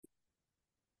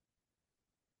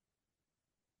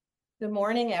Good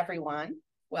morning, everyone.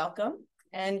 Welcome,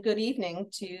 and good evening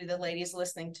to the ladies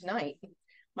listening tonight.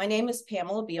 My name is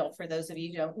Pamela Beal, for those of you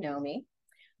who don't know me.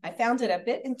 I found it a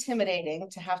bit intimidating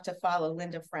to have to follow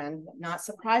Linda Friend, but not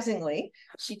surprisingly,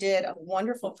 she did a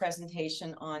wonderful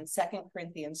presentation on 2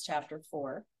 Corinthians chapter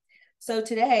 4. So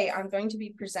today I'm going to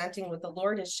be presenting what the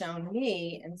Lord has shown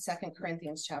me in 2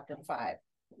 Corinthians chapter 5.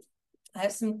 I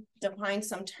have defined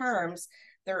some terms.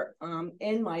 They're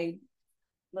in my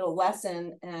little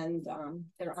lesson, and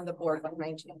they're on the board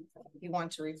behind you if you want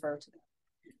to refer to them.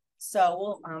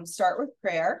 So we'll start with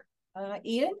prayer.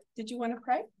 Eden, did you want to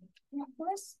pray for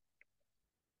us?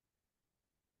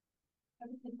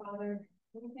 Heavenly Father,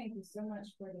 we thank you so much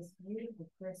for this beautiful,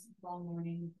 crisp fall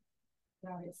morning.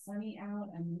 God, it's sunny out,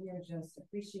 and we are just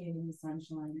appreciating the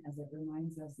sunshine as it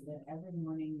reminds us that every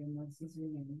morning your mercies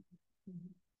renew.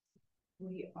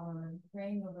 We are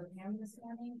praying over Pam this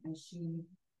morning as she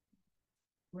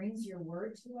brings your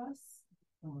word to us.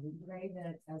 We pray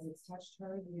that as it's touched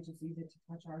her, we would just use it to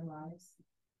touch our lives,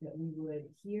 that we would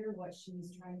hear what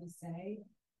she's trying to say,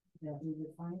 that we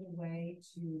would find a way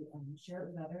to share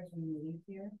it with others when we leave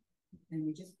here. And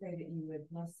we just pray that you would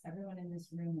bless everyone in this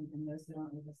room and those that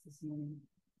aren't with us this morning,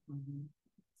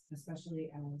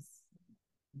 especially as,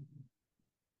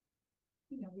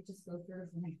 we just go through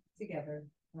everything together.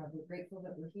 We're grateful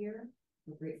that we're here.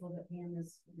 We're grateful that Pam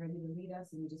is ready to lead us,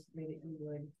 and we just pray that you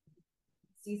would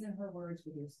season her words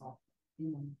with your salt.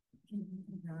 Amen.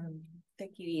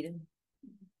 Thank you, Eden.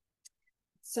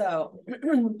 So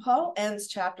Paul ends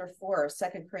chapter 4 of 2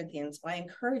 Corinthians by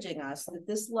encouraging us that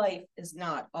this life is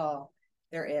not all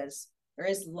there is. There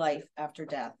is life after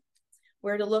death.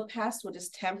 We're to look past what is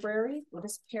temporary, what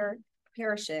is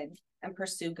perishing, and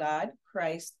pursue God,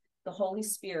 Christ, the Holy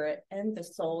Spirit, and the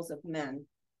souls of men.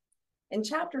 In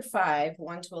chapter 5,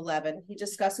 1-11, he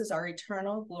discusses our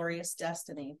eternal, glorious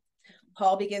destiny.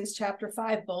 Paul begins chapter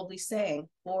 5 boldly saying,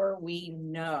 "For we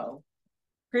know."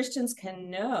 Christians can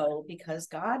know because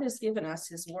God has given us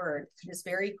his word, his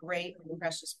very great and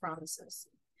precious promises.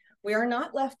 We are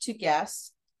not left to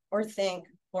guess or think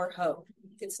or hope.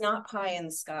 It's not pie in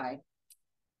the sky.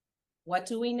 What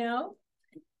do we know?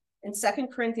 In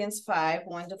 2 Corinthians 5,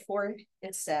 1-4,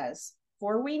 it says,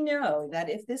 "For we know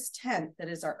that if this tent that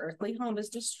is our earthly home is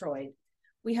destroyed,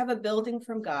 we have a building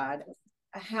from God,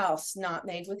 a house not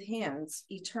made with hands,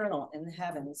 eternal in the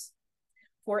heavens.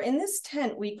 For in this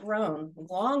tent we groan,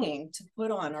 longing to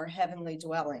put on our heavenly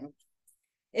dwelling.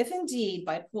 If indeed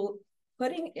by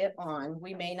putting it on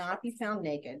we may not be found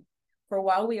naked, for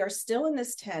while we are still in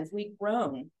this tent we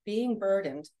groan, being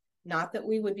burdened, not that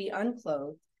we would be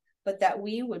unclothed, but that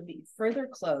we would be further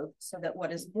clothed, so that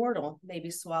what is mortal may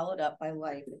be swallowed up by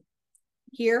life."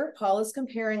 Here, Paul is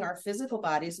comparing our physical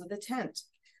bodies with a tent.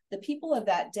 The people of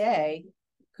that day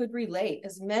could relate,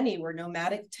 as many were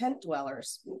nomadic tent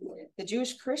dwellers. The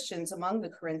Jewish Christians among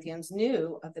the Corinthians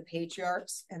knew of the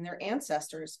patriarchs and their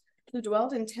ancestors who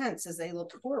dwelled in tents as they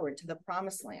looked forward to the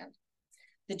promised land.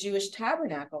 The Jewish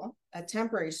tabernacle, a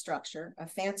temporary structure, a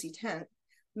fancy tent,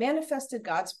 manifested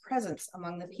God's presence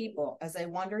among the people as they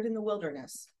wandered in the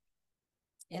wilderness.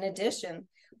 In addition,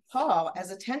 Paul,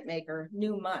 as a tent maker,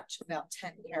 knew much about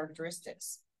tent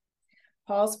characteristics.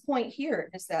 Paul's point here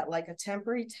is that, like a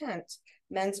temporary tent,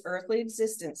 men's earthly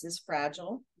existence is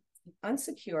fragile,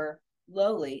 unsecure,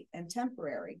 lowly, and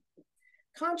temporary.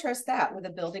 Contrast that with a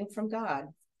building from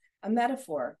God, a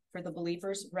metaphor for the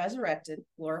believer's resurrected,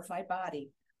 glorified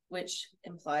body, which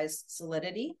implies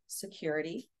solidity,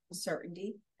 security,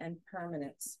 certainty, and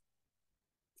permanence.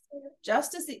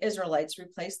 Just as the Israelites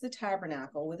replaced the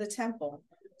tabernacle with a temple,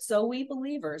 so we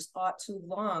believers ought to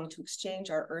long to exchange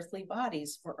our earthly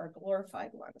bodies for our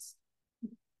glorified ones.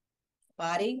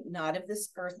 Body not of this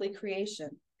earthly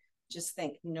creation. Just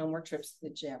think, no more trips to the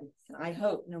gym. And I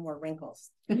hope no more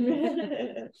wrinkles.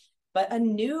 But a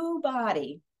new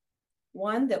body,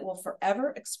 one that will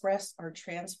forever express our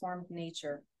transformed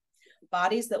nature.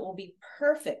 Bodies that will be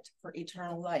perfect for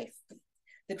eternal life.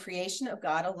 The creation of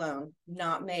God alone,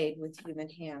 not made with human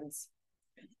hands.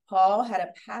 Paul had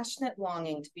a passionate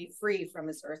longing to be free from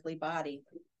his earthly body,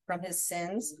 from his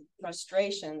sins,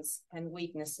 frustrations, and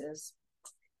weaknesses.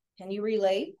 Can you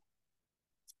relate?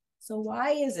 So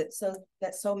why is it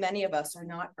that so many of us are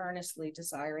not earnestly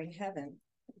desiring heaven?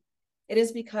 Is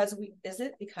it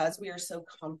because we are so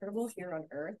comfortable here on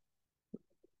earth?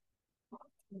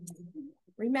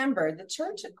 Remember, the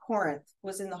church at Corinth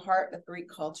was in the heart of Greek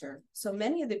culture, so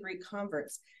many of the Greek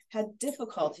converts had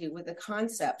difficulty with the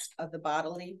concept of the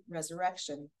bodily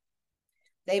resurrection.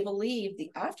 They believed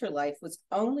the afterlife was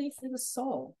only for the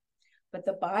soul, but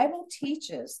the Bible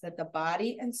teaches that the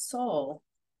body and soul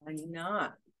are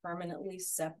not permanently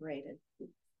separated.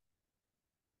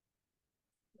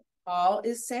 Paul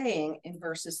is saying in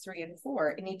verses 3 and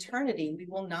 4, in eternity, we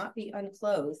will not be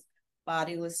unclothed,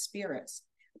 bodiless spirits,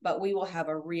 but we will have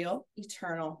a real,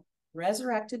 eternal,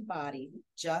 resurrected body,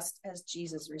 just as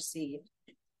Jesus received.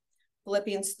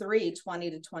 Philippians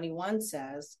 3:20-21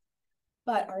 says,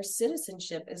 but our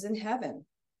citizenship is in heaven,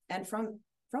 and from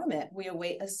it we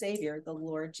await a Savior, the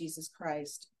Lord Jesus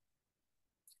Christ,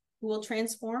 who will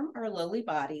transform our lowly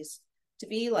bodies to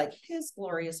be like his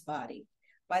glorious body,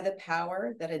 by the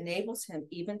power that enables him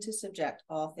even to subject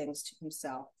all things to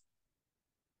himself.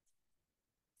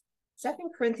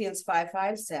 2 Corinthians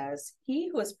 5:5 says, he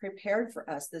who has prepared for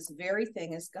us this very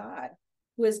thing is God,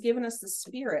 who has given us the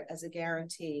Spirit as a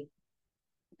guarantee.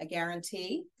 A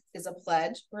guarantee is a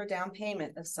pledge or a down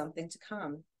payment of something to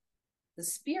come. The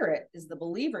Spirit is the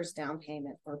believer's down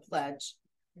payment or pledge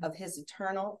of his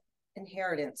eternal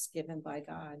inheritance given by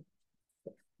God.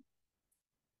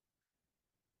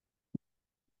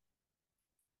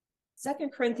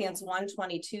 Second Corinthians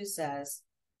 1:22 says,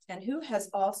 and who has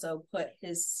also put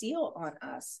his seal on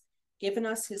us, given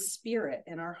us his Spirit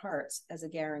in our hearts as a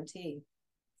guarantee.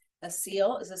 A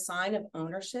seal is a sign of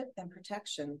ownership and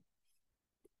protection.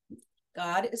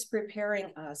 God is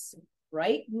preparing us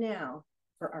right now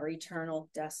for our eternal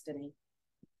destiny.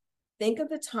 Think of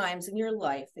the times in your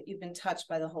life that you've been touched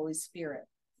by the Holy Spirit,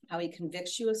 how he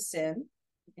convicts you of sin,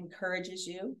 encourages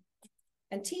you,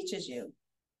 and teaches you.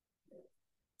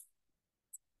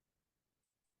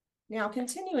 Now,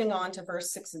 continuing on to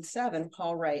verse 6 and 7,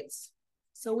 Paul writes,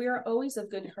 so we are always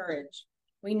of good courage.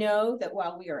 We know that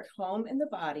while we are at home in the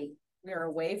body, we are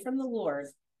away from the Lord,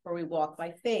 for we walk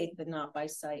by faith and not by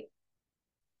sight.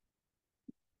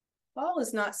 Paul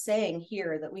is not saying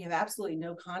here that we have absolutely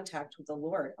no contact with the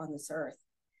Lord on this earth.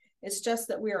 It's just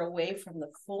that we are away from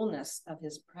the fullness of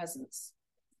his presence.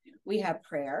 We have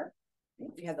prayer,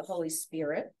 we have the Holy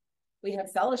Spirit, we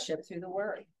have fellowship through the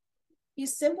word.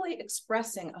 He's simply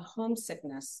expressing a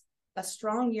homesickness, a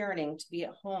strong yearning to be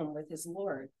at home with his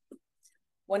Lord.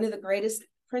 One of the greatest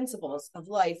principles of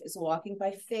life is walking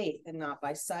by faith and not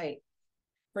by sight.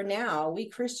 For now, we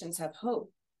Christians have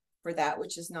hope for that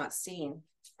which is not seen.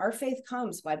 Our faith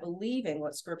comes by believing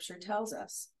what Scripture tells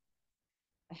us.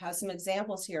 I have some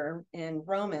examples here in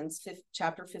Romans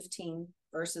chapter 15,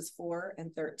 verses 4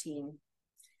 and 13.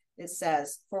 It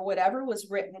says, for whatever was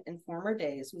written in former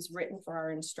days was written for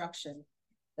our instruction,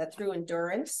 that through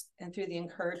endurance and through the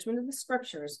encouragement of the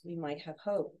Scriptures, we might have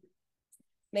hope.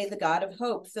 May the God of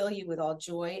hope fill you with all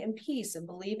joy and peace in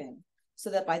believing,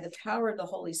 so that by the power of the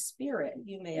Holy Spirit,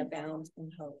 you may abound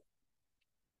in hope.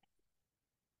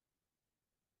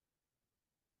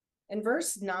 In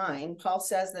verse 9, Paul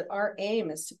says that our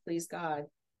aim is to please God.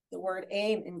 The word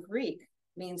aim in Greek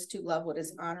means to love what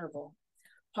is honorable.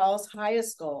 Paul's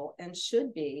highest goal, and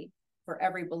should be for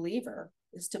every believer,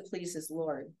 is to please his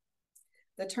Lord.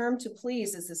 The term to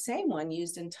please is the same one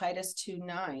used in Titus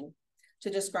 2:9 to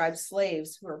describe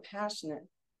slaves who are passionate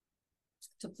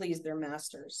to please their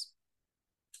masters.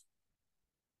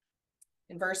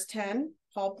 In verse 10,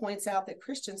 Paul points out that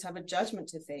Christians have a judgment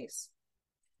to face.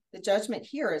 The judgment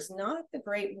here is not the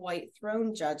great white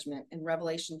throne judgment in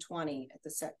Revelation 20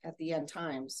 at the end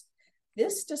times.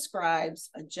 This describes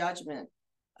a judgment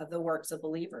of the works of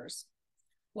believers.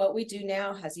 What we do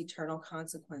now has eternal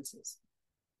consequences.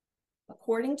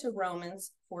 According to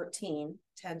Romans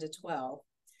 14:10-12,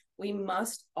 we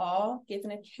must all give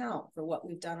an account for what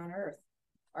we've done on earth,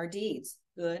 our deeds,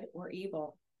 good or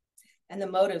evil, and the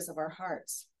motives of our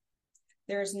hearts.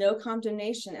 There is no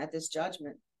condemnation at this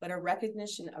judgment, but a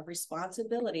recognition of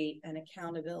responsibility and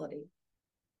accountability.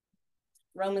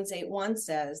 Romans 8:1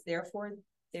 says, therefore,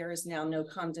 there is now no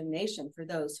condemnation for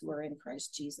those who are in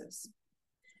Christ Jesus.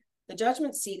 The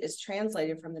judgment seat is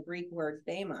translated from the Greek word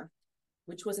bema,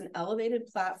 which was an elevated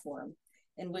platform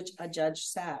in which a judge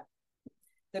sat.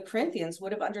 The Corinthians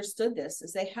would have understood this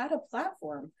as they had a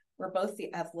platform where both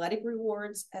the athletic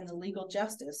rewards and the legal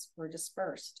justice were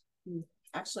dispersed.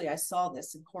 Actually, I saw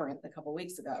this in Corinth a couple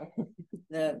weeks ago,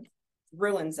 the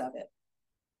ruins of it.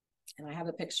 And I have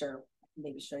a picture,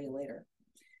 maybe show you later.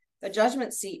 The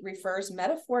judgment seat refers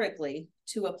metaphorically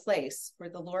to a place where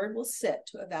the Lord will sit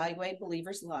to evaluate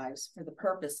believers' lives for the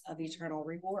purpose of eternal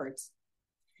rewards.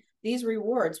 These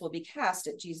rewards will be cast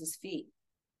at Jesus' feet.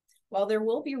 While there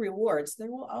will be rewards,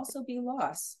 there will also be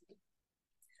loss,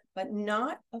 but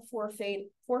not a forfeiting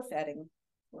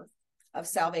of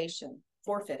salvation.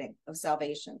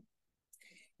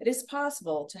 It is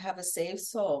possible to have a saved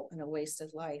soul in a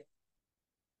wasted life.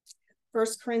 1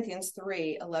 Corinthians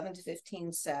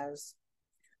 3:11-15 says,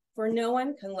 for no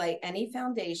one can lay any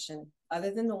foundation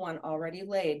other than the one already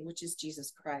laid, which is Jesus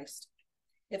Christ.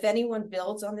 If anyone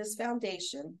builds on this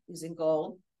foundation using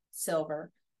gold,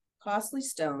 silver, costly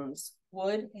stones,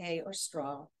 wood, hay, or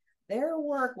straw, their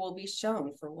work will be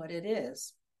shown for what it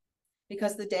is,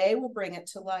 because the day will bring it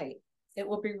to light. It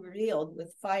will be revealed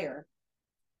with fire,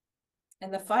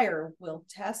 and the fire will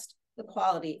test the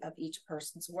quality of each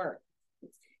person's work.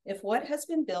 If what has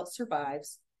been built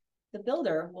survives, the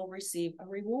builder will receive a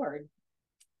reward.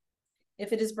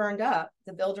 If it is burned up,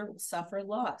 the builder will suffer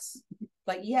loss,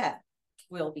 but yet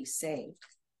will be saved,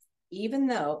 even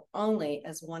though only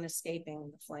as one escaping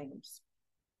the flames.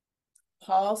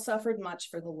 Paul suffered much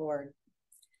for the Lord,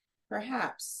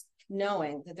 perhaps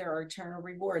knowing that there are eternal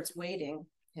rewards waiting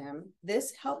him.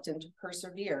 This helped him to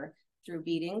persevere through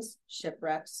beatings,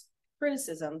 shipwrecks,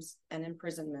 criticisms, and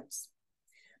imprisonments.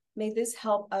 May this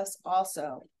help us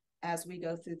also as we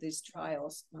go through these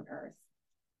trials on earth.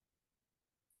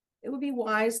 It would be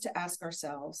wise to ask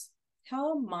ourselves,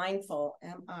 how mindful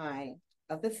am I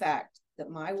of the fact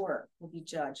that my work will be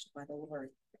judged by the Lord?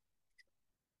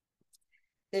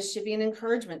 This should be an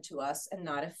encouragement to us and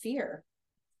not a fear.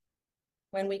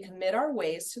 When we commit our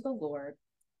ways to the Lord,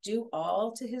 do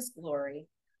all to his glory,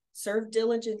 serve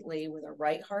diligently with a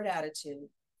right heart attitude,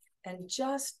 and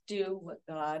just do what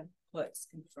God puts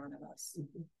in front of us.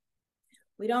 Mm-hmm.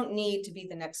 We don't need to be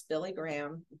the next Billy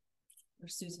Graham or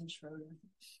Susan Schroeder.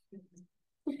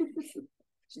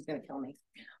 She's going to kill me.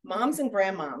 Moms and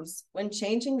grandmoms, when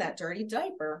changing that dirty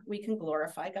diaper, we can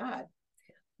glorify God.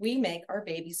 We make our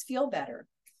babies feel better.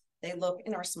 They look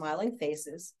in our smiling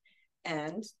faces,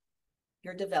 and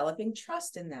you're developing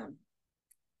trust in them.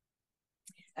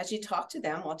 As you talk to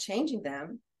them while changing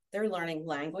them, they're learning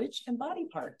language and body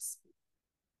parts.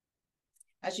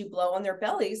 As you blow on their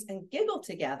bellies and giggle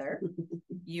together,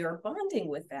 you're bonding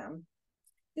with them.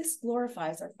 This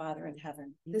glorifies our Father in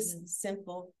heaven, this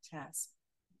simple task.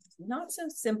 Not so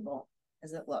simple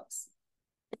as it looks.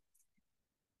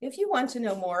 If you want to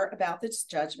know more about this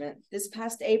judgment, this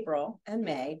past April and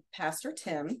May, Pastor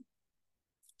Tim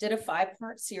did a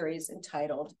 5-part series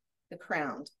entitled The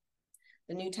Crowned.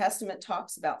 The New Testament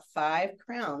talks about 5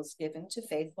 crowns given to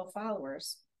faithful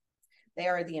followers. They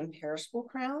are the imperishable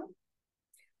crown,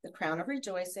 the crown of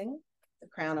rejoicing, the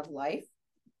crown of life,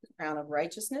 the crown of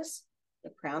righteousness, the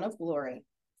crown of glory.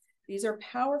 These are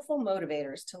powerful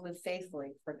motivators to live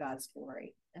faithfully for God's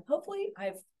glory. And hopefully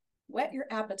I've whet your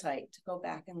appetite to go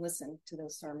back and listen to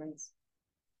those sermons.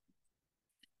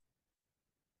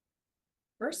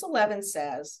 Verse 11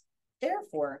 says,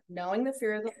 therefore, knowing the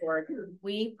fear of the Lord,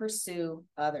 we pursue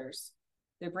others.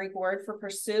 The Greek word for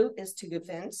pursue is to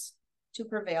convince, to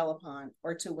prevail upon,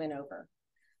 or to win over.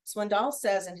 Swindoll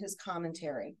says in his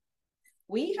commentary,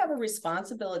 we have a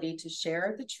responsibility to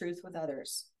share the truth with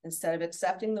others instead of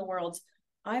accepting the world's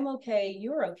I'm okay,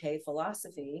 you're okay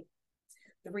philosophy.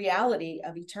 The reality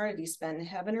of eternity spent in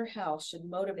heaven or hell should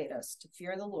motivate us to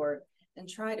fear the Lord and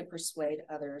try to persuade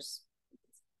others.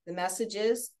 The message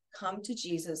is, come to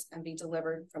Jesus and be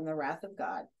delivered from the wrath of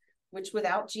God, which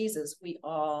without Jesus we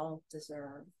all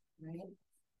deserve, right?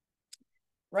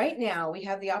 Right now, we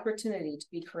have the opportunity to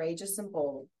be courageous and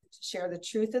bold, to share the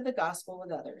truth of the gospel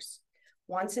with others.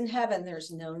 Once in heaven, there's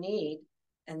no need,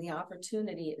 and the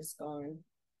opportunity is gone.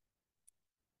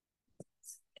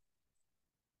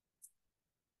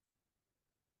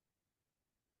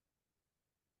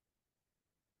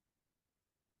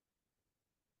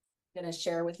 I'm going to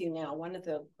share with you now one of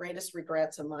the greatest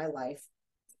regrets of my life.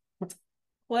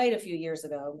 Quite a few years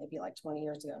ago, maybe like 20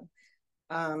 years ago,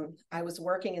 I was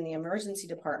working in the emergency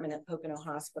department at Pocono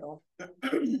Hospital.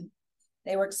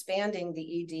 They were expanding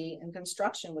the ED and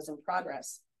construction was in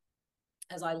progress.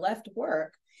 As I left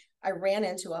work, I ran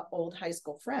into an old high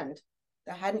school friend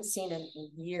that I hadn't seen in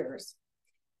years.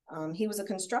 He was a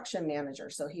construction manager,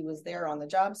 so he was there on the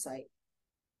job site.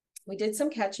 We did some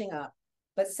catching up,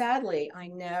 but sadly, I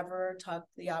never took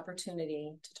the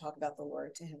opportunity to talk about the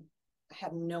Lord to him. I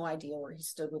have no idea where he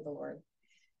stood with the Lord.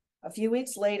 A few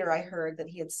weeks later, I heard that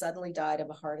he had suddenly died of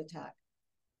a heart attack.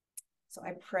 So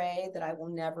I pray that I will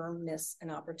never miss an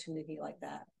opportunity like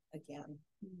that again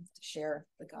to share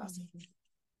the gospel. Mm-hmm.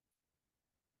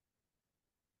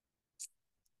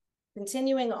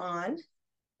 Continuing on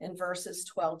in verses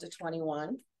 12 to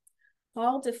 21,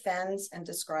 Paul defends and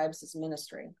describes his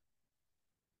ministry.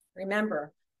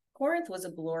 Remember, Corinth was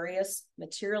a glorious,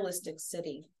 materialistic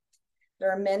city.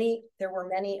 There were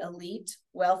many elite,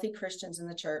 wealthy Christians in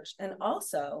the church and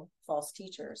also false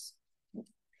teachers.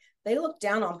 They looked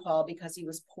down on Paul because he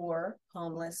was poor,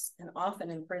 homeless, and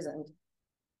often imprisoned.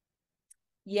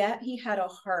 Yet he had a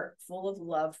heart full of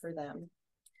love for them.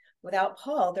 Without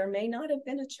Paul, there may not have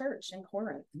been a church in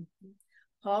Corinth.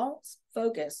 Paul's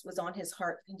focus was on his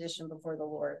heart condition before the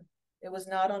Lord. It was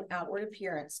not on outward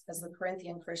appearance as the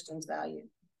Corinthian Christians valued.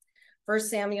 1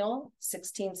 Samuel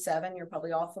 16:7, you're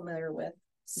probably all familiar with,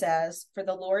 says, "For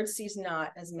the Lord sees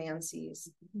not as man sees.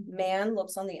 Man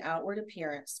looks on the outward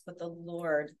appearance, but the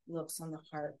Lord looks on the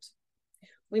heart."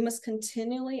 We must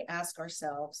continually ask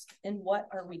ourselves, in what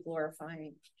are we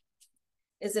glorifying?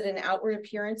 Is it in outward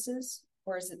appearances,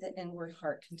 or is it the inward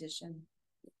heart condition?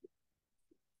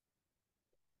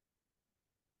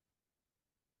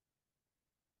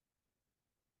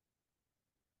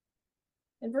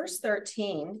 In verse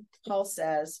 13, Paul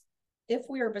says, "If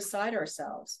we are beside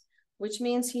ourselves," which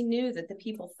means he knew that the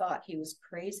people thought he was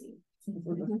crazy.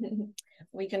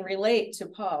 We can relate to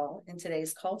Paul in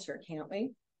today's culture, can't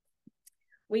we?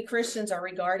 We Christians are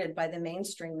regarded by the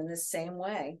mainstream in the same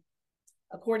way.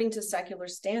 According to secular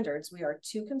standards, we are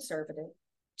too conservative,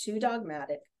 too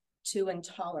dogmatic, too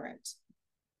intolerant.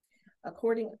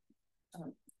 According,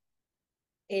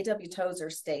 A.W. Tozer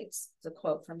states, the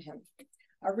quote from him,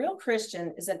 "A real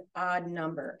Christian is an odd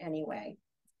number anyway.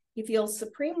 He feels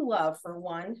supreme love for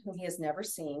one whom he has never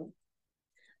seen,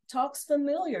 talks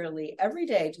familiarly every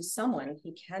day to someone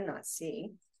he cannot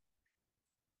see,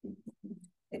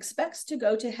 expects to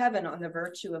go to heaven on the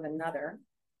virtue of another,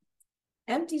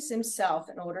 empties himself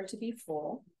in order to be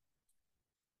full,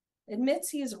 admits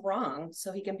he is wrong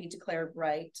so he can be declared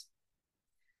right,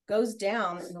 goes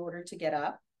down in order to get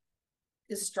up,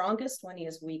 is strongest when he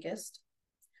is weakest,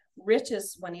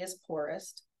 richest when he is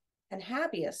poorest, and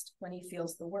happiest when he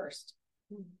feels the worst.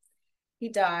 He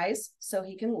dies so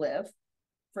he can live,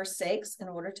 forsakes in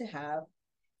order to have,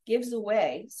 gives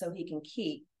away so he can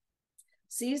keep,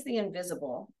 sees the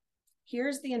invisible,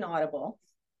 hears the inaudible,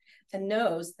 and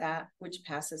knows that which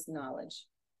passes knowledge."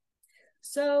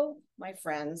 So, my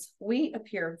friends, we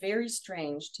appear very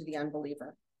strange to the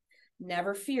unbeliever.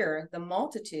 Never fear, the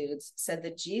multitudes said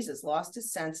that Jesus lost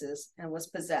his senses and was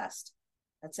possessed.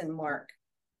 That's in Mark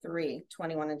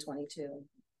 3:21 and 22.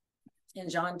 In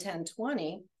John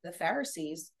 10:20, the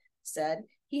Pharisees said,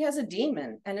 "He has a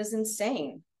demon and is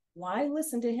insane. Why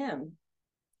listen to him?"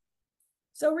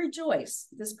 So rejoice.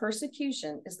 This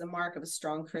persecution is the mark of a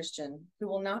strong Christian who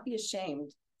will not be ashamed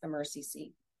of the mercy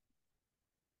seat.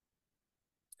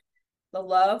 The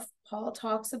love Paul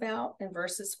talks about in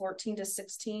verses 14 to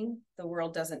 16, the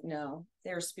world doesn't know.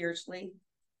 They are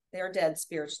dead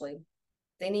spiritually.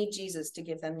 They need Jesus to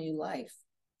give them new life.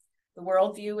 The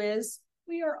worldview is,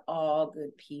 we are all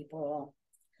good people.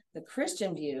 The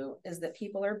Christian view is that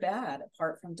people are bad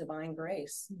apart from divine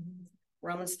grace.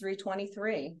 Romans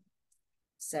 3:23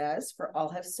 says, "For all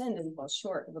have sinned and fall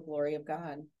short of the glory of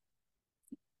God."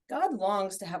 God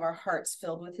longs to have our hearts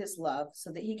filled with his love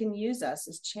so that he can use us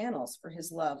as channels for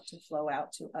his love to flow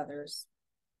out to others.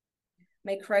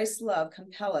 May Christ's love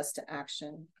compel us to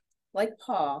action. Like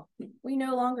Paul, we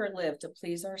no longer live to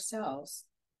please ourselves,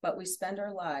 but we spend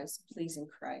our lives pleasing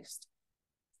Christ.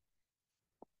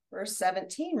 Verse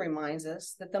 17 reminds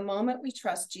us that the moment we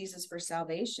trust Jesus for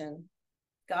salvation,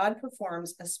 God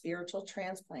performs a spiritual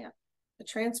transplant, a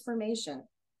transformation,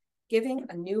 giving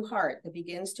a new heart that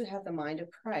begins to have the mind of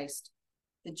Christ,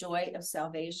 the joy of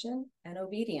salvation and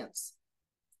obedience.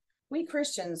 We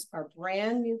Christians are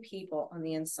brand new people on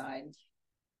the inside.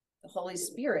 The Holy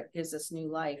Spirit gives us new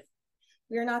life.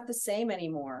 We are not the same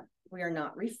anymore. We are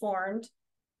not reformed,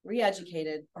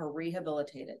 re-educated, or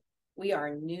rehabilitated. We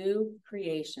are new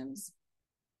creations.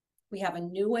 We have a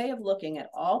new way of looking at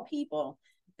all people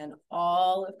and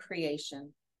all of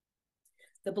creation.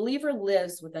 The believer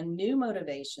lives with a new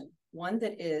motivation, one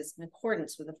that is in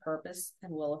accordance with the purpose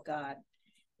and will of God.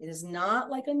 It is not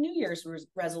like a New Year's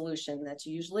resolution that's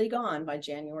usually gone by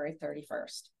January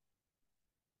 31st.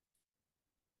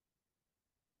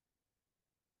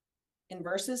 In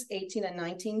verses 18 and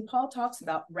 19, Paul talks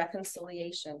about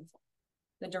reconciliation.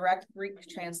 The direct Greek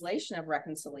translation of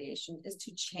reconciliation is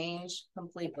to change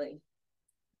completely.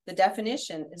 The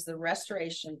definition is the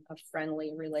restoration of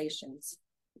friendly relations.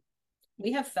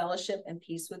 We have fellowship and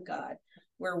peace with God,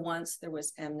 where once there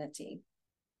was enmity.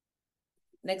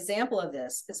 An example of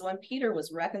this is when Peter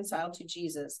was reconciled to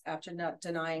Jesus after not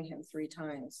denying him 3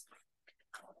 times.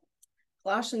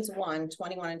 Colossians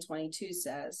 1:21 and 22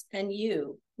 says, "And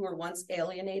you, who were once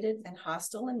alienated and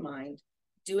hostile in mind,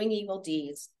 doing evil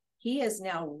deeds, he is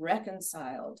now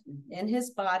reconciled in his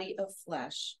body of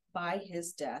flesh by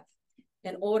his death,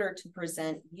 in order to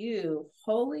present you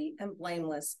holy and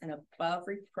blameless and above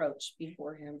reproach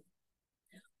before him."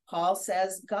 Paul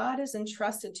says God has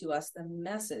entrusted to us the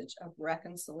message of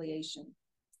reconciliation.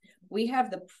 We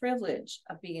have the privilege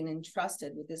of being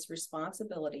entrusted with this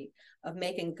responsibility of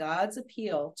making God's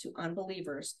appeal to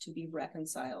unbelievers to be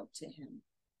reconciled to him.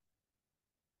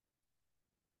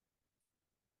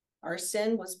 Our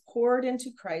sin was poured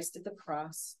into Christ at the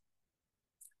cross.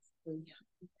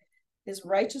 His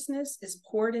righteousness is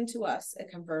poured into us at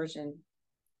conversion.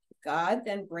 God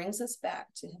then brings us back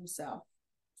to himself.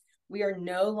 We are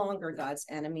no longer God's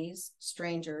enemies,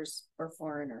 strangers, or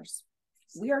foreigners.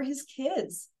 We are his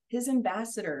kids, his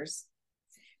ambassadors.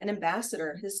 An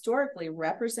ambassador historically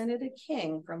represented a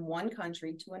king from one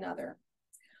country to another.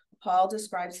 Paul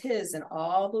describes his and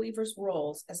all believers'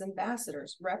 roles as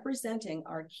ambassadors representing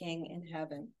our King in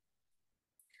heaven.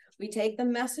 We take the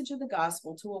message of the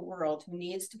gospel to a world who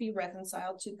needs to be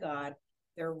reconciled to God,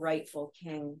 their rightful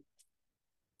King.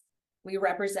 We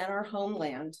represent our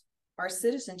homeland. Our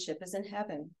citizenship is in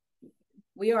heaven.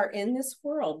 We are in this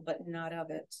world, but not of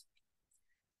it.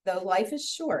 Though life is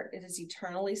short, it is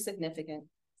eternally significant.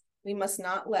 We must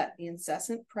not let the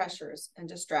incessant pressures and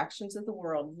distractions of the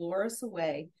world lure us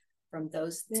away from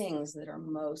those things that are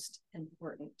most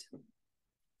important.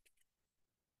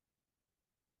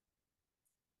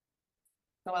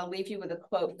 So I'll leave you with a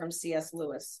quote from C.S.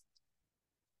 Lewis.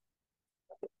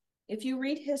 If you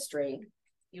read history,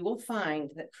 you will find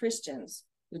that Christians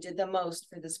who did the most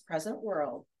for this present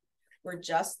world were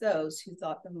just those who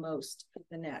thought the most of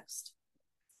the next.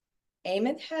 Aim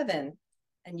at heaven,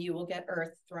 and you will get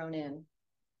earth thrown in.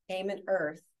 Aim at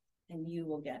earth, and you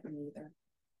will get neither.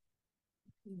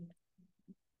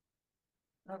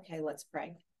 Okay, let's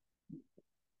pray.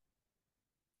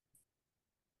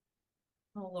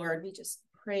 Oh, Lord, we just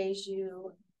praise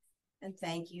you and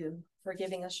thank you for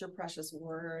giving us your precious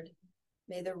word.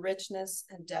 May the richness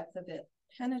and depth of it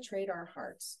penetrate our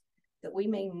hearts, that we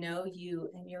may know you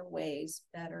and your ways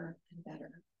better and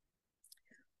better.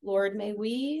 Lord, may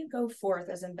we go forth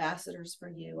as ambassadors for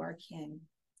you, our King,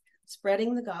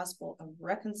 spreading the gospel of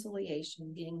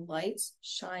reconciliation, being lights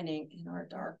shining in our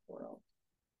dark world.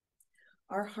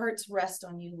 Our hearts rest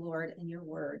on you, Lord, and your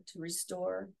word to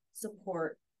restore,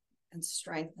 support, and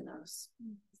strengthen us.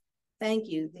 Thank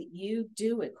you that you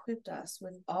do equip us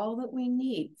with all that we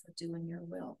need for doing your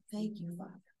will. Thank you,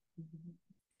 Father.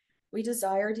 We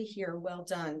desire to hear, well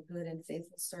done, good and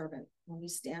faithful servant, when we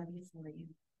stand before you.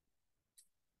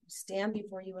 We stand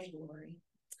before you in glory.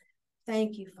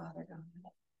 Thank you, Father God.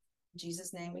 In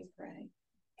Jesus' name we pray.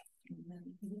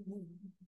 Amen.